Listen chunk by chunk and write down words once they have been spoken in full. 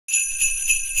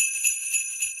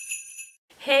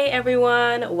Hey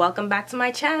everyone, welcome back to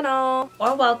my channel,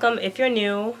 or welcome if you're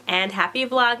new, and happy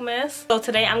Vlogmas. So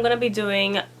today I'm gonna be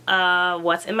doing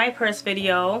what's in my purse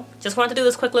video. Just wanted to do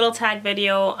this quick little tag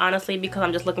video, honestly, because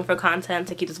I'm just looking for content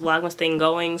to keep this Vlogmas thing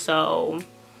going, so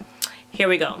here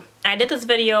we go. I did this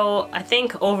video, I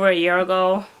think over a year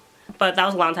ago, but that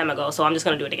was a long time ago, so I'm just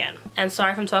gonna do it again. And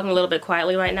sorry if I'm talking a little bit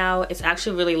quietly right now. It's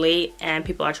actually really late and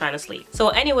people are trying to sleep. So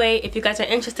anyway, if you guys are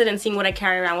interested in seeing what I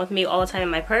carry around with me all the time in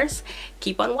my purse,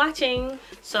 keep on watching.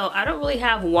 So I don't really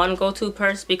have one go-to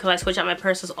purse because I switch out my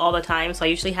purses all the time. So I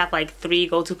usually have like 3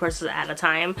 go-to purses at a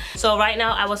time. So right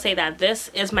now I will say that this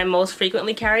is my most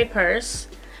frequently carried purse,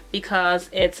 because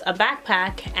it's a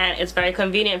backpack and it's very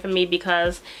convenient for me,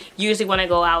 because usually when I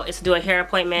go out it's to do a hair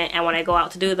appointment, and when I go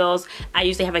out to do those I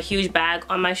usually have a huge bag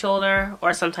on my shoulder,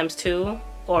 or sometimes 2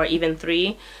 or even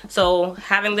 3. So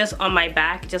having this on my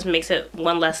back just makes it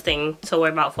one less thing to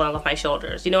worry about falling off my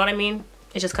shoulders. You know what I mean?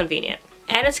 It's just convenient.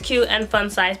 And it's cute and fun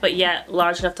size, but yet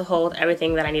large enough to hold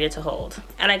everything that I needed to hold.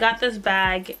 And I got this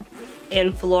bag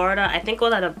in Florida. I think it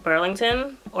was at a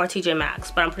Burlington or TJ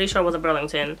Maxx, but I'm pretty sure it was a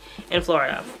Burlington in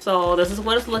Florida. So this is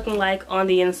what it's looking like on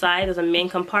the inside. There's a main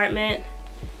compartment,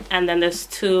 and then there's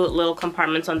 2 little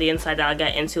compartments on the inside that I'll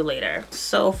get into later.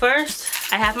 So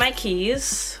first, I have my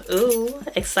keys. Ooh,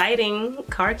 exciting,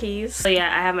 car keys. So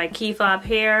yeah, I have my key fob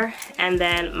here, and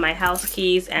then my house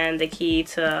keys and the key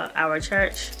to our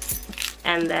church,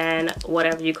 and then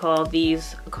whatever you call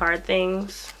these card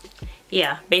things.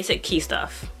 Yeah, basic key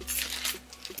stuff.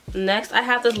 Next, I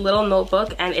have this little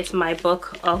notebook, and it's my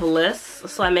book of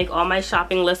lists. So I make all my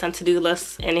shopping lists and to-do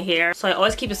lists in here. So I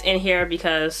always keep this in here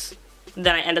because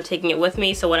then I end up taking it with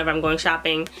me. So whenever I'm going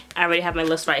shopping, I already have my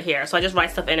list right here. So I just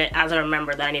write stuff in it as I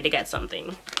remember that I need to get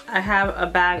something. I have a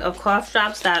bag of cough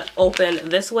drops that open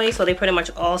this way, so they pretty much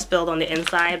all spilled on the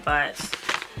inside, but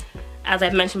as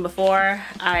I've mentioned before,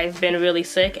 I've been really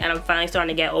sick and I'm finally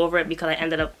starting to get over it because I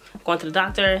ended up going to the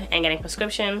doctor and getting a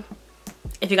prescription.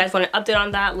 If you guys want an update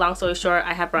on that, long story short,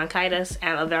 I have bronchitis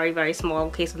and a very, very small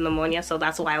case of pneumonia, so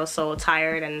that's why I was so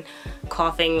tired and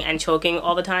coughing and choking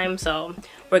all the time. So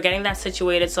we're getting that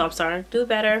situated, so I'm starting to do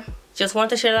better. Just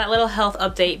wanted to share that little health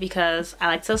update because I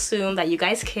like to assume that you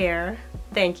guys care.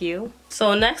 Thank you.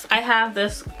 So next, I have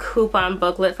this coupon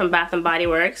booklet from Bath & Body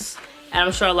Works, and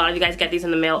I'm sure a lot of you guys get these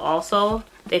in the mail also.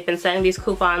 They've been sending these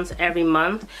coupons every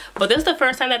month, but this is the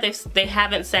first time that they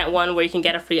haven't sent one where you can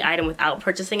get a free item without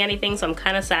purchasing anything, so I'm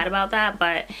kind of sad about that,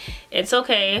 but it's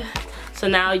okay. So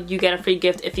now you get a free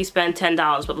gift if you spend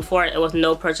 $10, but before it was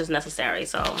no purchase necessary,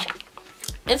 so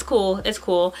it's cool, it's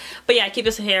cool. But yeah, I keep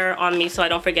this here on me so I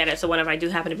don't forget it, so whenever I do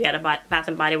happen to be at a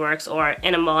Bath & Body Works or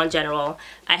in a mall in general,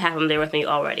 I have them there with me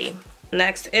already.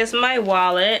 Next is my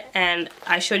wallet, and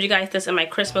I showed you guys this in my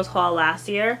Christmas haul last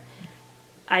year.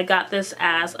 I got this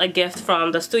as a gift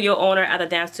from the studio owner at the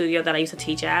dance studio that I used to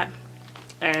teach at,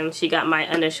 and she got my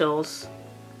initials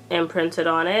imprinted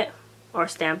on it or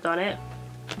stamped on it.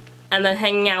 And then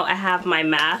hanging out, I have my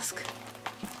mask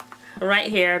right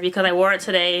here because I wore it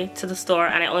today to the store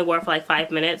and I only wore it for like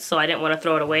 5 minutes, so I didn't want to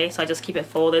throw it away, so I just keep it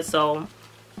folded so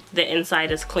the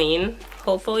inside is clean,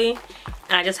 hopefully.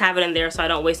 And I just have it in there so I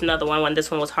don't waste another one when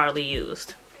this one was hardly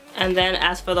used. And then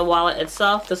as for the wallet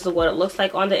itself, this is what it looks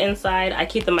like on the inside. I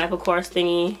keep the Michael Kors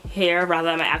thingy here rather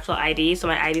than my actual ID, so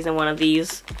my ID's in one of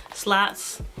these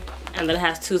slots. And then it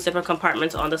has 2 zipper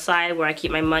compartments on the side where I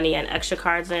keep my money and extra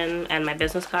cards in, and my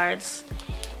business cards.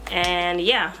 And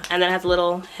yeah, and then it has a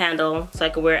little handle so I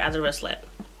can wear it as a wristlet.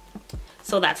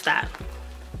 So that's that.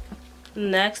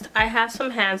 Next, I have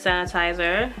some hand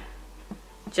sanitizer.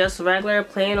 Just regular,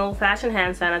 plain old-fashioned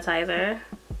hand sanitizer.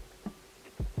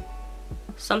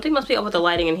 Something must be up with the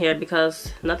lighting in here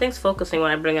because nothing's focusing when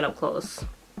I bring it up close.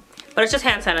 But it's just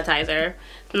hand sanitizer.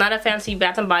 Not a fancy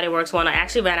Bath & Body Works one. I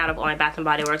actually ran out of all my Bath &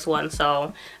 Body Works ones,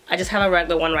 so I just have a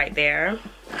regular one right there.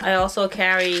 I also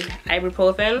carry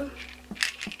ibuprofen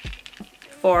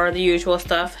for the usual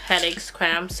stuff. Headaches,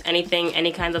 cramps, anything,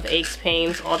 any kinds of aches,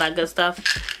 pains, all that good stuff.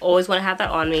 Always want to have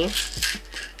that on me.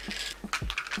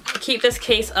 I keep this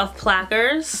case of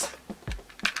plackers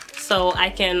so I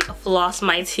can floss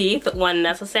my teeth when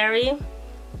necessary.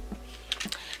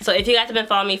 So if you guys have been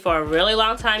following me for a really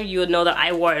long time, you would know that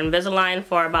I wore Invisalign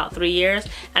for about 3 years,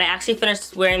 and I actually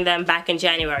finished wearing them back in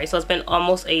January, so it's been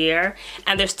almost a year.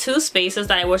 And there's 2 spaces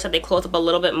that I wish that they closed up a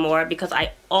little bit more because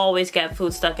I always get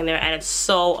food stuck in there and it's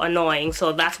so annoying.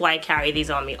 So that's why I carry these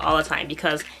on me all the time,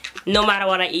 because no matter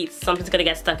what I eat, something's gonna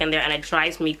get stuck in there and it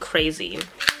drives me crazy.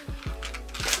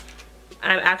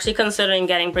 I'm actually considering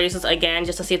getting braces again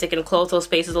just to see if they can close those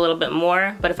spaces a little bit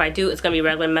more. But if I do, it's going to be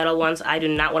regular metal ones. I do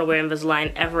not want to wear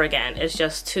Invisalign ever again. It's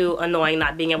just too annoying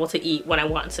not being able to eat when I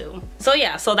want to. So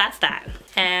yeah, so that's that.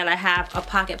 And I have a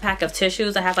pocket pack of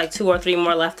tissues. I have like 2 or 3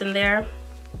 more left in there.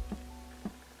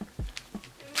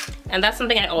 And that's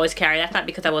something I always carry. That's not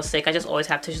because I was sick. I just always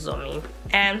have tissues on me.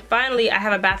 And finally, I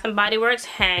have a Bath & Body Works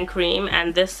hand cream.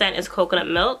 And this scent is coconut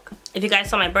milk. If you guys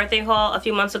saw my birthday haul a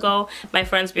few months ago, my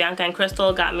friends Bianca and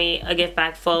Crystal got me a gift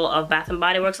bag full of Bath &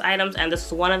 Body Works items. And this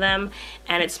is one of them.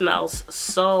 And it smells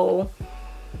so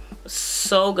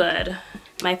good.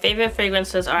 My favorite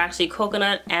fragrances are actually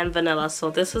coconut and vanilla, so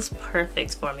this is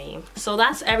perfect for me. So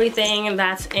that's everything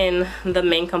that's in the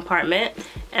main compartment.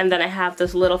 And then I have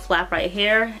this little flap right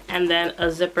here, and then a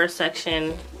zipper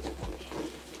section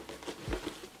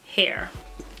here.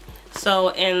 So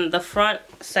in the front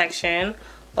section,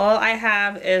 all I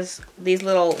have is these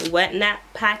little wet nap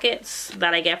packets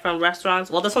that I get from restaurants.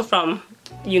 Well, this one's from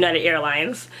United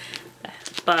Airlines,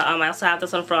 but I also have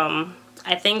this one from,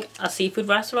 I think, a seafood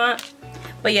restaurant.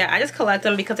 But yeah, I just collect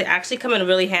them because they actually come in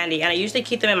really handy, and I usually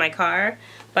keep them in my car,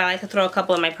 but I like to throw a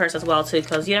couple in my purse as well too,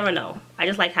 because you never know. I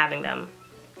just like having them.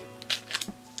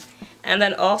 And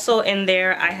then also in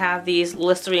there I have these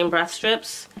Listerine breath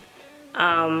strips,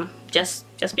 just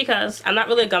because I'm not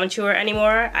really a gum chewer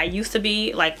anymore. I used to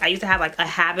be, like, I used to have like a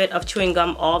habit of chewing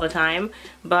gum all the time,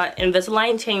 but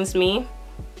Invisalign changed me.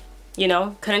 You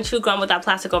know, couldn't chew gum without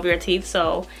plastic over your teeth,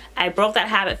 so I broke that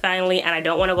habit finally, and I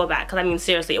don't want to go back, because I mean,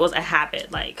 seriously, it was a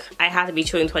habit. Like, I had to be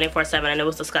chewing 24/7, and it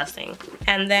was disgusting.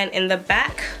 And then in the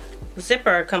back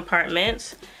zipper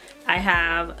compartment, I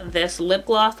have this lip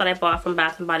gloss that I bought from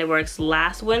Bath & Body Works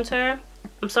last winter.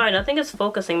 I'm sorry, nothing is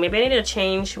focusing. Maybe I need to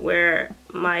change where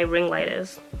my ring light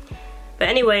is. But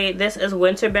anyway, this is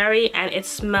Winterberry, and it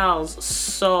smells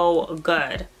so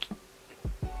good.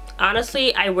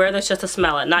 Honestly, I wear this just to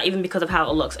smell it, not even because of how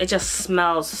it looks. It just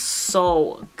smells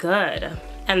so good.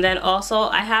 And then also,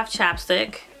 I have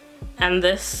chapstick, and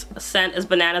this scent is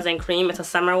Bananas and Cream. It's a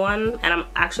summer one, and I'm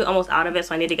actually almost out of it,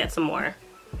 so I need to get some more,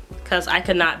 because I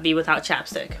could not be without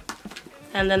chapstick.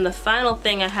 And then the final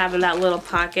thing I have in that little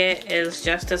pocket is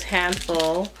just this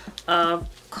handful of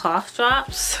cough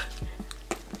drops.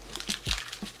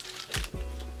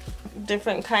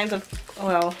 Different kinds of,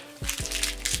 well,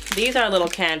 these are little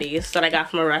candies that I got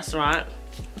from a restaurant.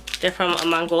 They're from a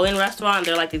Mongolian restaurant.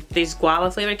 They're like these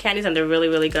guava flavored candies, and they're really,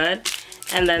 really good.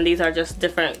 And then these are just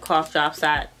different cough drops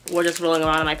that were just rolling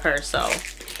around in my purse, so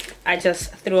I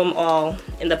just threw them all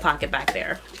in the pocket back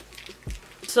there.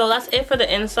 So that's it for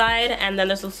the inside, and then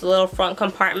there's this little front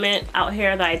compartment out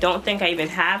here that I don't think I even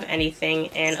have anything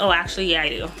in. Oh, actually, yeah, I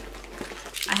do.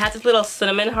 I have these little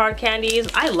cinnamon hard candies.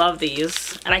 I love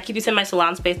these, and I keep these in my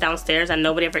salon space downstairs, and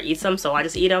nobody ever eats them, so I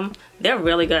just eat them. They're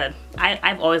really good.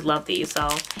 I've always loved these, so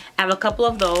I have a couple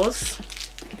of those.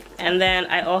 And then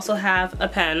I also have a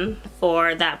pen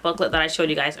for that booklet that I showed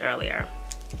you guys earlier.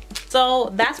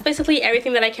 So that's basically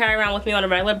everything that I carry around with me on a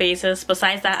regular basis.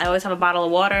 Besides that, I always have a bottle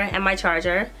of water and my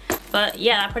charger. But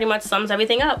yeah, that pretty much sums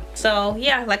everything up. So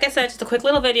yeah, like I said, just a quick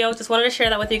little video. Just wanted to share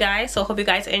that with you guys, so hope you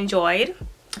guys enjoyed.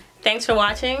 Thanks for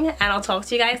watching, and I'll talk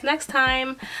to you guys next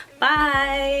time.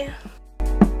 Bye!